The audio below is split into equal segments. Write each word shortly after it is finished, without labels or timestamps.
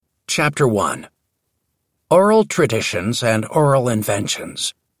Chapter 1. Oral Traditions and Oral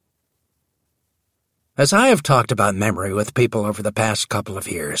Inventions. As I have talked about memory with people over the past couple of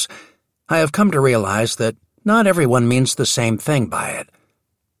years, I have come to realize that not everyone means the same thing by it.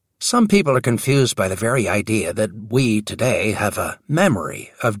 Some people are confused by the very idea that we today have a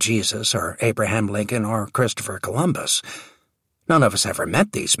memory of Jesus or Abraham Lincoln or Christopher Columbus. None of us ever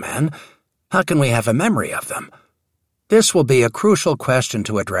met these men. How can we have a memory of them? This will be a crucial question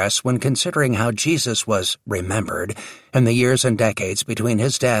to address when considering how Jesus was remembered in the years and decades between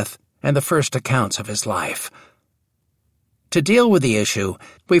his death and the first accounts of his life. To deal with the issue,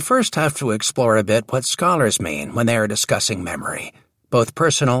 we first have to explore a bit what scholars mean when they are discussing memory, both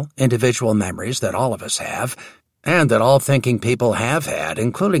personal, individual memories that all of us have, and that all thinking people have had,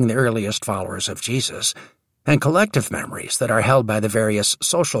 including the earliest followers of Jesus, and collective memories that are held by the various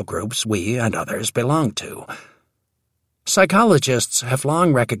social groups we and others belong to. Psychologists have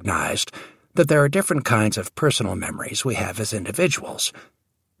long recognized that there are different kinds of personal memories we have as individuals.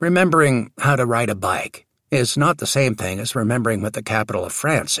 Remembering how to ride a bike is not the same thing as remembering what the capital of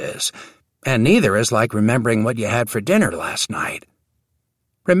France is, and neither is like remembering what you had for dinner last night.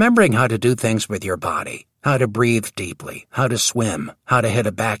 Remembering how to do things with your body, how to breathe deeply, how to swim, how to hit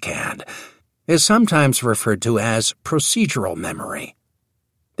a backhand, is sometimes referred to as procedural memory.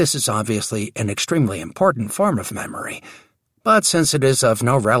 This is obviously an extremely important form of memory, but since it is of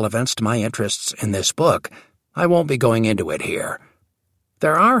no relevance to my interests in this book, I won't be going into it here.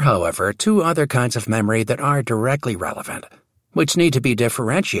 There are, however, two other kinds of memory that are directly relevant, which need to be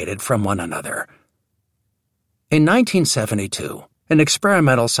differentiated from one another. In 1972, an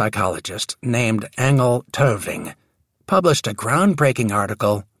experimental psychologist named Engel Terving published a groundbreaking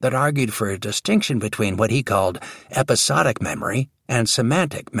article that argued for a distinction between what he called episodic memory and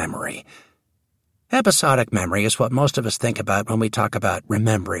semantic memory. Episodic memory is what most of us think about when we talk about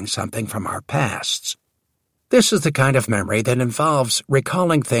remembering something from our pasts. This is the kind of memory that involves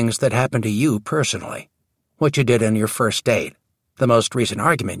recalling things that happened to you personally, what you did on your first date, the most recent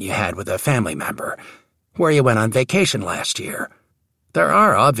argument you had with a family member, where you went on vacation last year. There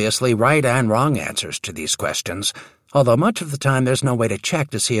are obviously right and wrong answers to these questions, although much of the time there's no way to check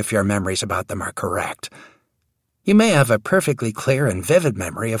to see if your memories about them are correct. You may have a perfectly clear and vivid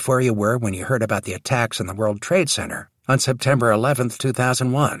memory of where you were when you heard about the attacks in the World Trade Center on September 11,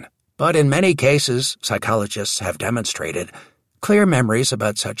 2001. But in many cases, psychologists have demonstrated, clear memories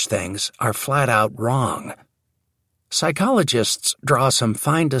about such things are flat out wrong. Psychologists draw some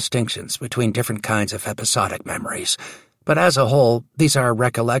fine distinctions between different kinds of episodic memories, but as a whole, these are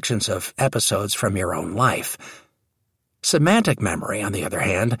recollections of episodes from your own life. Semantic memory, on the other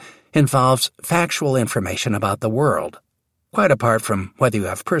hand, involves factual information about the world, quite apart from whether you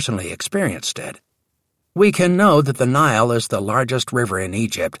have personally experienced it. We can know that the Nile is the largest river in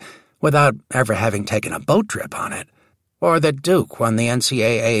Egypt without ever having taken a boat trip on it, or that Duke won the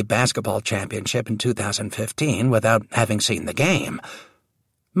NCAA basketball championship in 2015 without having seen the game.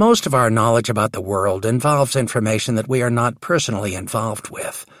 Most of our knowledge about the world involves information that we are not personally involved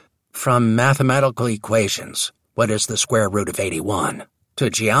with, from mathematical equations, what is the square root of 81, to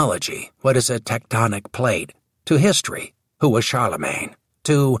geology, what is a tectonic plate, to history, who was Charlemagne,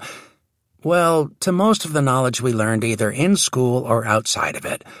 to most of the knowledge we learned either in school or outside of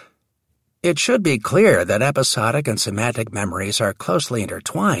it. It should be clear that episodic and semantic memories are closely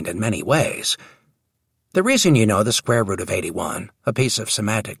intertwined in many ways. The reason you know the square root of 81, a piece of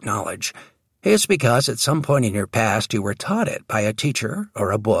semantic knowledge, is because at some point in your past you were taught it by a teacher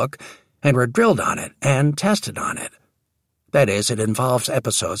or a book and were drilled on it and tested on it. That is, it involves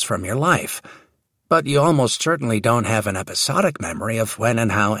episodes from your life, but you almost certainly don't have an episodic memory of when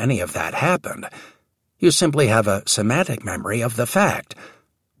and how any of that happened. You simply have a semantic memory of the fact.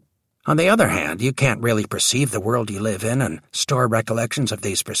 On the other hand, you can't really perceive the world you live in and store recollections of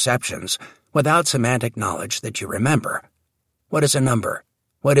these perceptions without semantic knowledge that you remember. What is a number?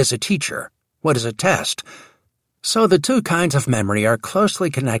 What is a teacher? What is a test? So the two kinds of memory are closely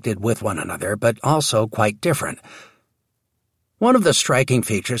connected with one another, but also quite different. One of the striking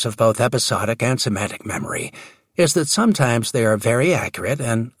features of both episodic and semantic memory is that sometimes they are very accurate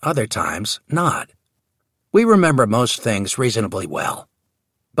and other times not. We remember most things reasonably well,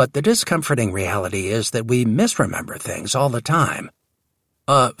 but the discomforting reality is that we misremember things all the time.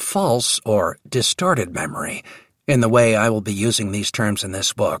 A false or distorted memory, in the way I will be using these terms in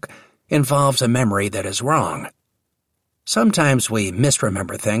this book, involves a memory that is wrong. Sometimes we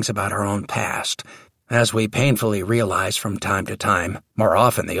misremember things about our own past, as we painfully realize from time to time, more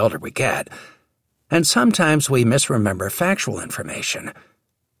often the older we get. And sometimes we misremember factual information.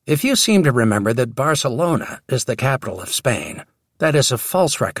 If you seem to remember that Barcelona is the capital of Spain, That is a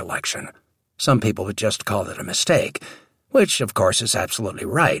false recollection. Some people would just call it a mistake, which, of course, is absolutely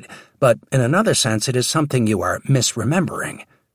right, but in another sense it is something you are misremembering.